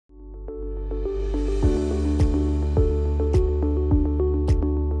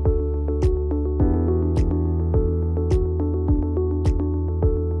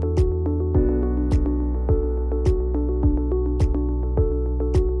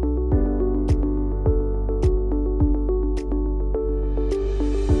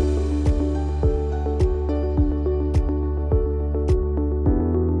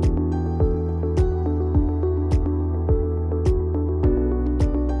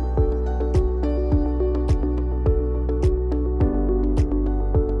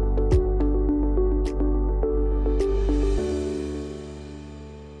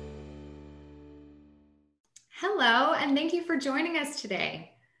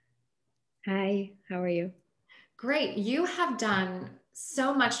Hi, how are you? Great. You have done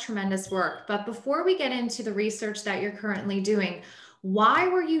so much tremendous work. But before we get into the research that you're currently doing, why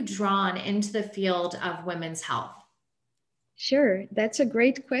were you drawn into the field of women's health? Sure, that's a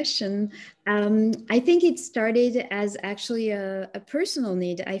great question. I think it started as actually a personal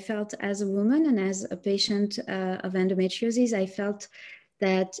need. I felt as a woman and as a patient of endometriosis, I felt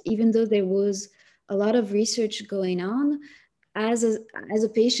that even though there was a lot of research going on, as a, as a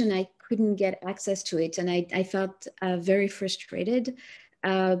patient, I couldn't get access to it. And I felt very frustrated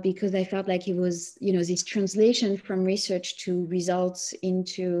because I felt like it was, this translation from research to results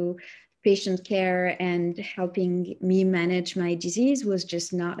into patient care and helping me manage my disease was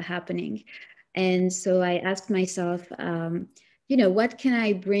just not happening. And so I asked myself, what can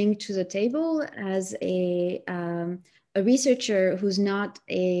I bring to the table as a researcher who's not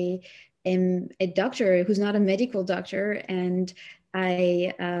a doctor, who's not a medical doctor, and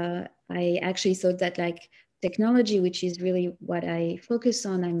I actually thought that like technology, which is really what I focus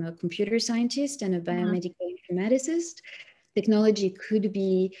on. I'm a computer scientist and a Mhm. biomedical informaticist. Technology could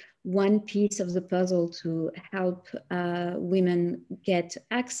be one piece of the puzzle to help women get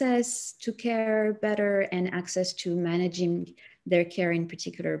access to care better and access to managing their care in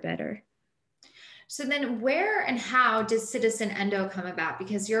particular better. So then where and how did Citizen Endo come about?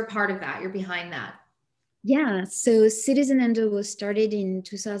 Because you're a part of that, you're behind that. Yeah, so Citizen Endo was started in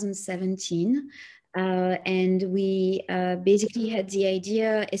 2017. And we basically had the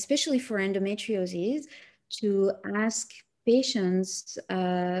idea, especially for endometriosis, to ask patients,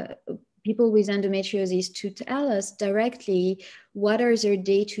 people with endometriosis, to tell us directly what are their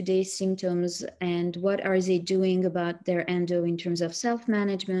day-to-day symptoms and what are they doing about their endo in terms of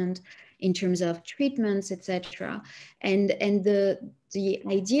self-management, in terms of treatments, etc. And the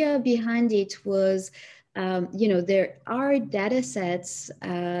idea behind it was there are data sets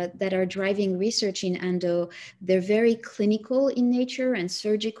that are driving research in endo. They're very clinical in nature and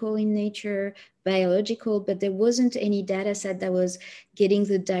surgical in nature, biological, but there wasn't any data set that was getting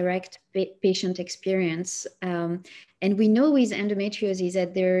the direct patient experience. And we know with endometriosis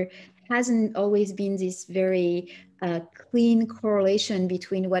that there hasn't always been this very clean correlation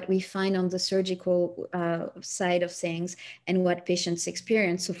between what we find on the surgical side of things and what patients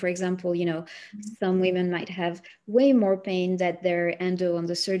experience. So, for example, some women might have way more pain that their endo on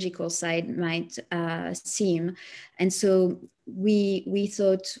the surgical side might seem. And so we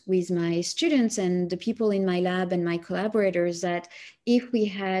thought with my students and the people in my lab and my collaborators that if we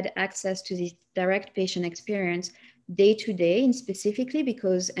had access to this direct patient experience day to day, and specifically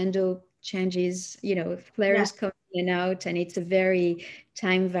because endo changes, Yeah. flares come in and out, and it's a very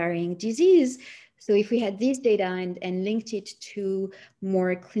time varying disease. So if we had this data and linked it to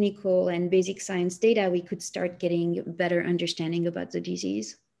more clinical and basic science data, we could start getting better understanding about the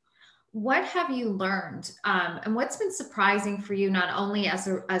disease. What have you learned, and what's been surprising for you, not only as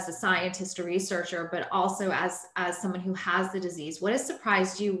a scientist or researcher, but also as someone who has the disease? What has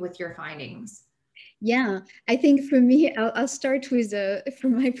surprised you with your findings? Yeah, I think for me, I'll start with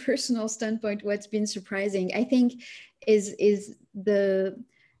from my personal standpoint, what's been surprising, I think, is the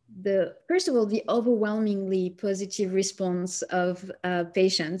first of all the overwhelmingly positive response of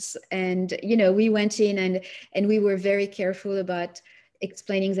patients. And we went in and we were very careful about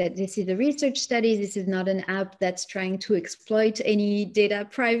explaining that this is a research study. This is not an app that's trying to exploit any data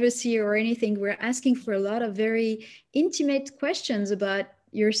privacy or anything. We're asking for a lot of very intimate questions about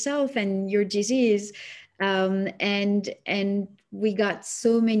yourself and your disease. And we got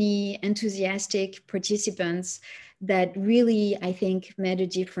so many enthusiastic participants that really, I think, made a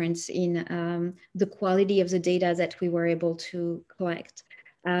difference in the quality of the data that we were able to collect.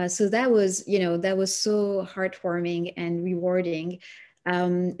 So that was so heartwarming and rewarding.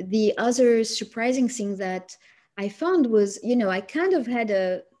 The other surprising thing that I found was, I kind of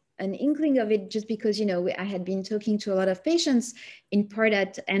had an inkling of it just because, I had been talking to a lot of patients in part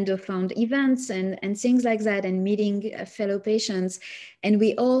at Endofound events and things like that, and meeting fellow patients. And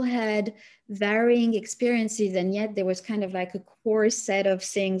we all had varying experiences. And yet there was kind of like a core set of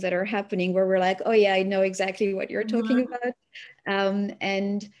things that are happening where we're like, oh yeah, I know exactly what you're talking Mhm. about.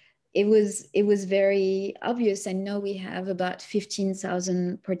 And it was very obvious. I know we have about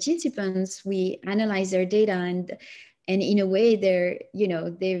 15,000 participants. We analyze their data, and in a way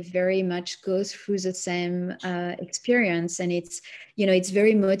they very much go through the same experience. And it's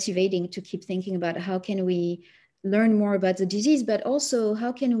very motivating to keep thinking about how can we learn more about the disease, but also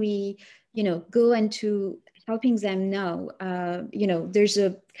how can we go into helping them now. There's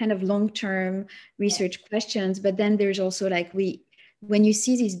a kind of long-term research questions, but then there's also like when you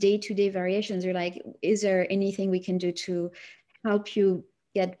see these day-to-day variations, you're like, is there anything we can do to help you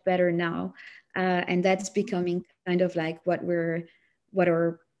get better now. And that's becoming kind of like what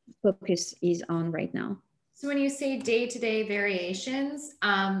our focus is on right now. So when you say day-to-day variations,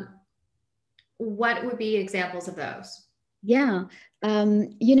 what would be examples of those? Yeah,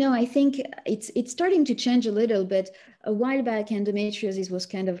 I think it's starting to change a little, but a while back, endometriosis was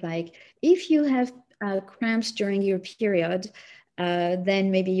kind of like, if you have cramps during your period,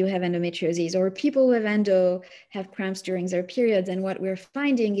 then maybe you have endometriosis, or people with endo have cramps during their periods. And what we're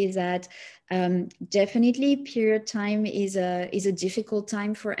finding is that definitely period time is a difficult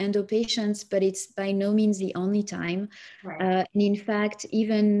time for endo patients, but it's by no means the only time. Right. And in fact,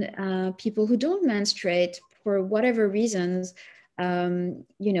 even people who don't menstruate for whatever reasons,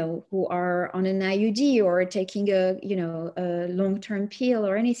 who are on an IUD or taking a long-term pill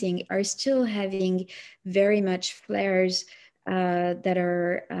or anything, are still having very much flares that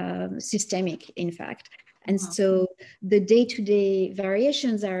are systemic, in fact. And so the day-to-day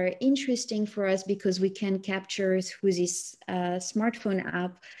variations are interesting for us because we can capture through this smartphone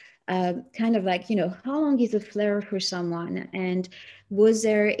app kind of like, how long is a flare for someone? And was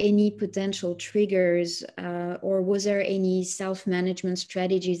there any potential triggers or was there any self-management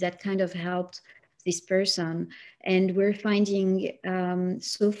strategies that kind of helped this person? And we're finding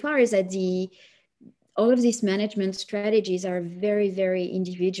so far is that all of these management strategies are very, very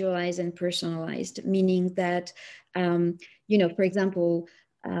individualized and personalized, meaning that, for example,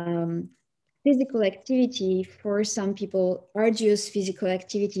 physical activity for some people, arduous physical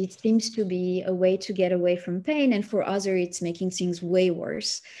activity seems to be a way to get away from pain. And for others, it's making things way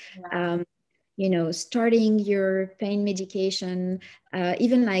worse. Yeah. Starting your pain medication,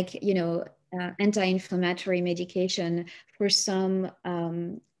 even like, anti-inflammatory medication for some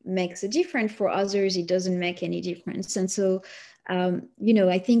makes a difference. For others, it doesn't make any difference. And so,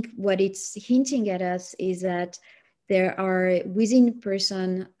 I think what it's hinting at us is that there are within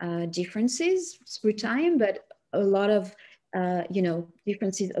person differences through time, but a lot of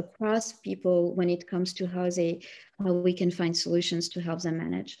differences across people when it comes to how we can find solutions to help them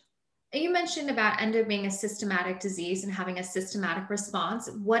manage. You mentioned about endo being a systematic disease and having a systematic response.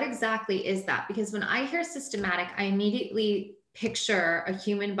 What exactly is that? Because when I hear systematic, I immediately picture a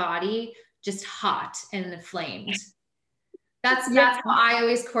human body just hot and inflamed. That's Yeah. how I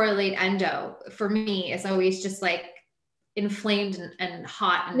always correlate endo. For me, it's always just like inflamed and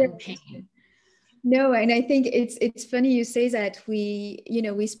hot and in pain. No, and I think it's funny you say that. We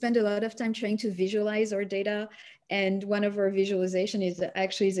spend a lot of time trying to visualize our data, and one of our visualization is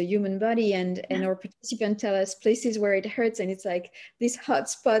actually the human body, and our participants tell us places where it hurts, and it's like these hot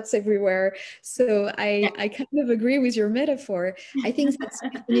spots everywhere. So I kind of agree with your metaphor. I think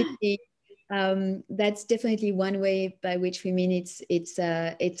that's definitely one way by which we mean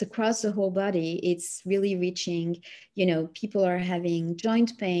it's across the whole body. It's really reaching, people are having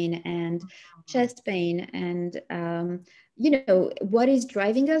joint pain and chest pain, and what is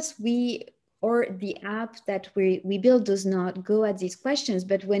driving us, or the app that we build does not go at these questions,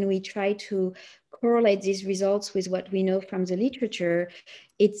 but when we try to correlate these results with what we know from the literature,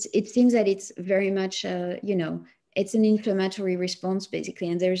 it seems that it's very much it's an inflammatory response basically.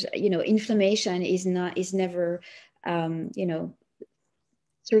 And there's, inflammation is never,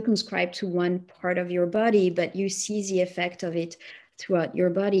 circumscribed to one part of your body, but you see the effect of it throughout your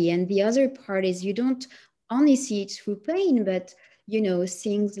body. And the other part is you don't only see it through pain, but,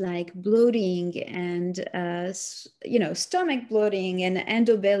 things like bloating and, stomach bloating and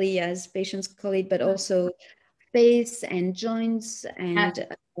endobelly, as patients call it, but also face and joints and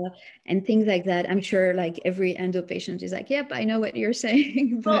things like that. I'm sure like every endo patient is like, yep, I know what you're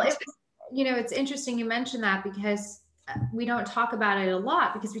saying. Well, But it's interesting you mentioned that because we don't talk about it a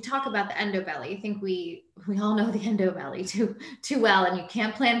lot because we talk about the endo belly. I think we all know the endo belly too well, and you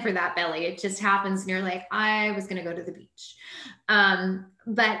can't plan for that belly. It just happens, and you're like, I was going to go to the beach.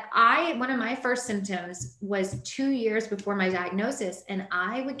 But one of my first symptoms was 2 years before my diagnosis, and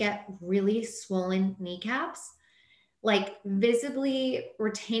I would get really swollen kneecaps, like visibly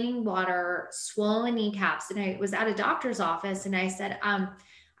retaining water, swollen kneecaps. And I was at a doctor's office and I said,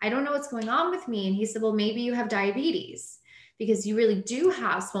 I don't know what's going on with me. And he said, well, maybe you have diabetes because you really do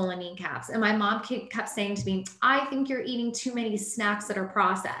have swollen kneecaps. And my mom kept saying to me, I think you're eating too many snacks that are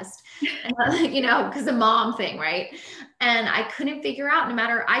processed, and, because the mom thing, right? And I couldn't figure out, no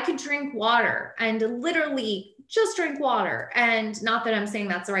matter, I could drink water and literally just drink water. And not that I'm saying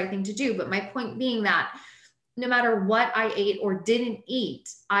that's the right thing to do, but my point being that no matter what I ate or didn't eat,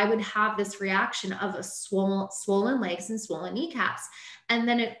 I would have this reaction of a swollen legs and swollen kneecaps. And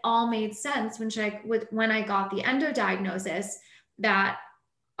then it all made sense when I got the endo diagnosis that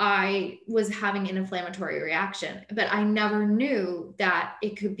I was having an inflammatory reaction, but I never knew that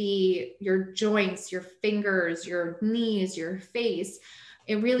it could be your joints, your fingers, your knees, your face.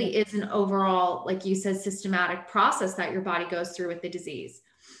 It really is an overall, like you said, systematic process that your body goes through with the disease.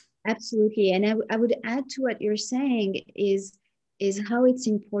 Absolutely. And I would add to what you're saying is how it's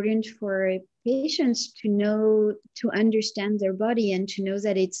important for patients to know, to understand their body and to know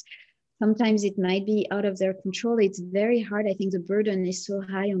that it's sometimes it might be out of their control. It's very hard. I think the burden is so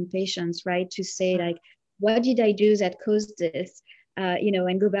high on patients, right? To say like, what did I do that caused this?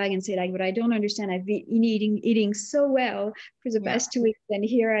 And go back and say like, but I don't understand. I've been eating so well for the past 2 weeks, and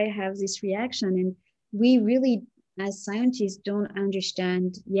here I have this reaction. And we really, as scientists, don't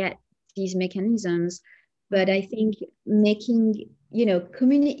understand yet these mechanisms. But I think making,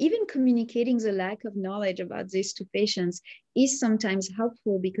 even communicating the lack of knowledge about this to patients is sometimes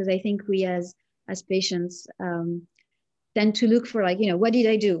helpful, because I think we as patients tend to look for like, what did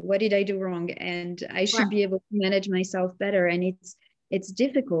I do? What did I do wrong? And I should be able to manage myself better. And it's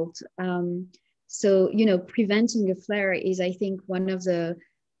difficult. So, preventing a flare is, I think, one of the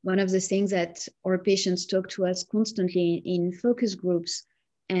things that our patients talk to us constantly in focus groups,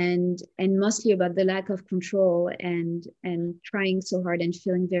 and mostly about the lack of control and trying so hard and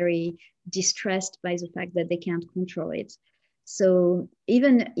feeling very distressed by the fact that they can't control it. So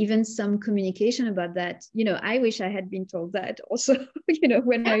even some communication about that, I wish I had been told that also,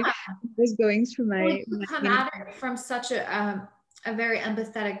 when I was going through my come at it from such a very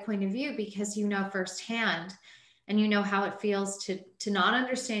empathetic point of view, because you know firsthand, and you know how it feels to not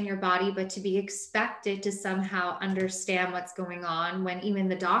understand your body, but to be expected to somehow understand what's going on when even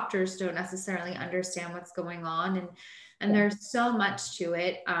the doctors don't necessarily understand what's going on. And there's so much to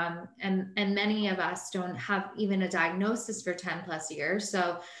it. And many of us don't have even a diagnosis for 10 plus years.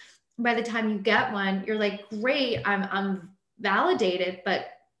 So by the time you get one, you're like, great, I'm validated, but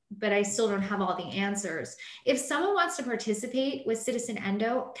I still don't have all the answers. If someone wants to participate with Citizen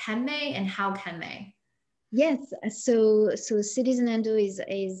Endo, can they, and how can they? Yes, so Citizen Endo is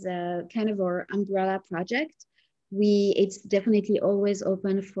kind of our umbrella project. It's definitely always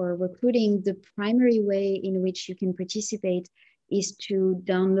open for recruiting. The primary way in which you can participate is to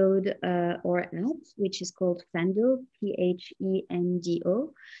download our app, which is called phendo,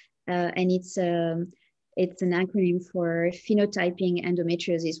 PHENDO, and it's an acronym for phenotyping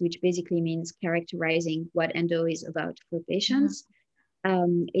endometriosis, which basically means characterizing what endo is about for patients.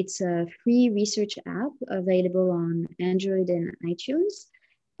 It's a free research app available on Android and iTunes.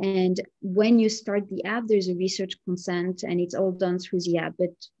 And when you start the app, there's a research consent, and it's all done through the app.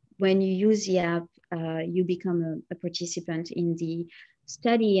 But when you use the app, you become a participant in the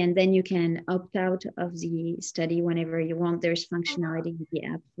study, and then you can opt out of the study whenever you want. There's functionality in the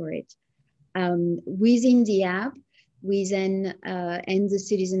app for it. Within the app, we then, and the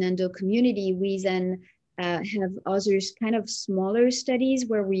Citizen Endo community, we then have others kind of smaller studies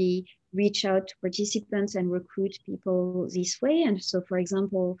where we reach out to participants and recruit people this way. And so, for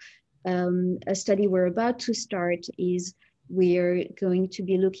example, a study we're about to start is we're going to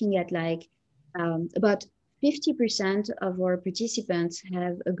be looking at like about 50% of our participants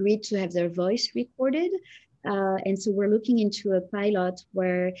have agreed to have their voice recorded. And so we're looking into a pilot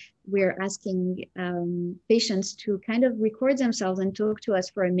where we're asking patients to kind of record themselves and talk to us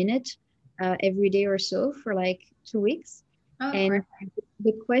for a minute every day or so for like 2 weeks. And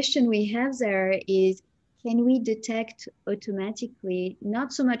the question we have there is, can we detect automatically,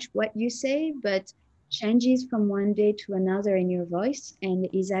 not so much what you say, but changes from one day to another in your voice? And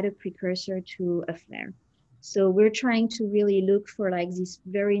is that a precursor to a flare? So we're trying to really look for like these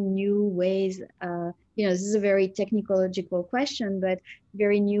very new ways, this is a very technological question, but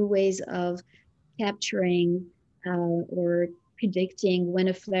very new ways of capturing or predicting when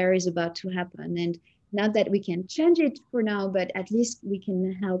a flare is about to happen. And not that we can change it for now, but at least we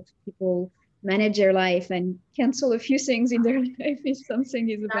can help people manage their life and cancel a few things in their life if something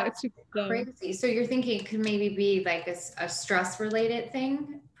is about to come. Crazy. So you're thinking it could maybe be like a stress related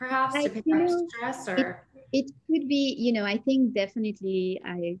thing, perhaps, to pick up stress, or it could be, I think definitely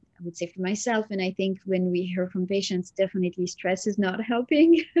I would say for myself, and I think when we hear from patients, definitely stress is not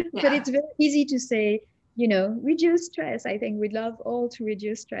helping. But it's very easy to say, reduce stress. I think we'd love all to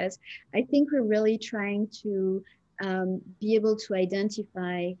reduce stress. I think we're really trying to be able to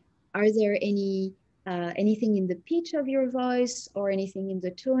identify, are there anything in the pitch of your voice or anything in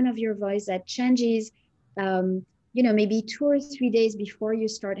the tone of your voice that changes, maybe 2 or 3 days before you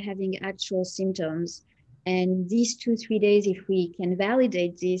start having actual symptoms. And these 2-3 days, if we can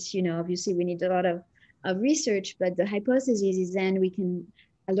validate this, obviously we need a lot of research, but the hypothesis is then we can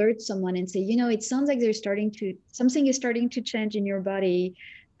alert someone and say, it sounds like something is starting to change in your body.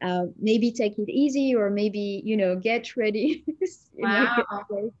 maybe take it easy, or maybe, get ready in like Wow.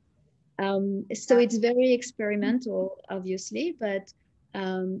 a way. So it's very experimental, obviously, but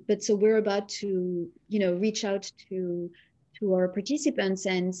so we're about to, reach out to our participants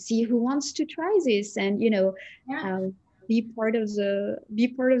and see who wants to try this, and Yeah. um, be part of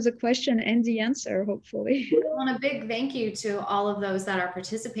the question and the answer, hopefully. Well, and a big thank you to all of those that are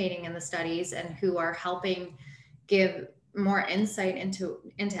participating in the studies and who are helping give more insight into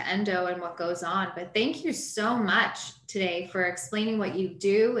endo and what goes on. But thank you so much today for explaining what you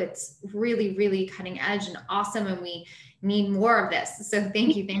do. It's really, really cutting edge and awesome, and we need more of this. So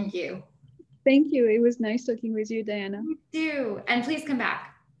thank you, thank you. Thank you. It was nice talking with you, Diana. You too. And please come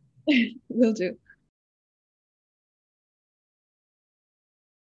back. Will do.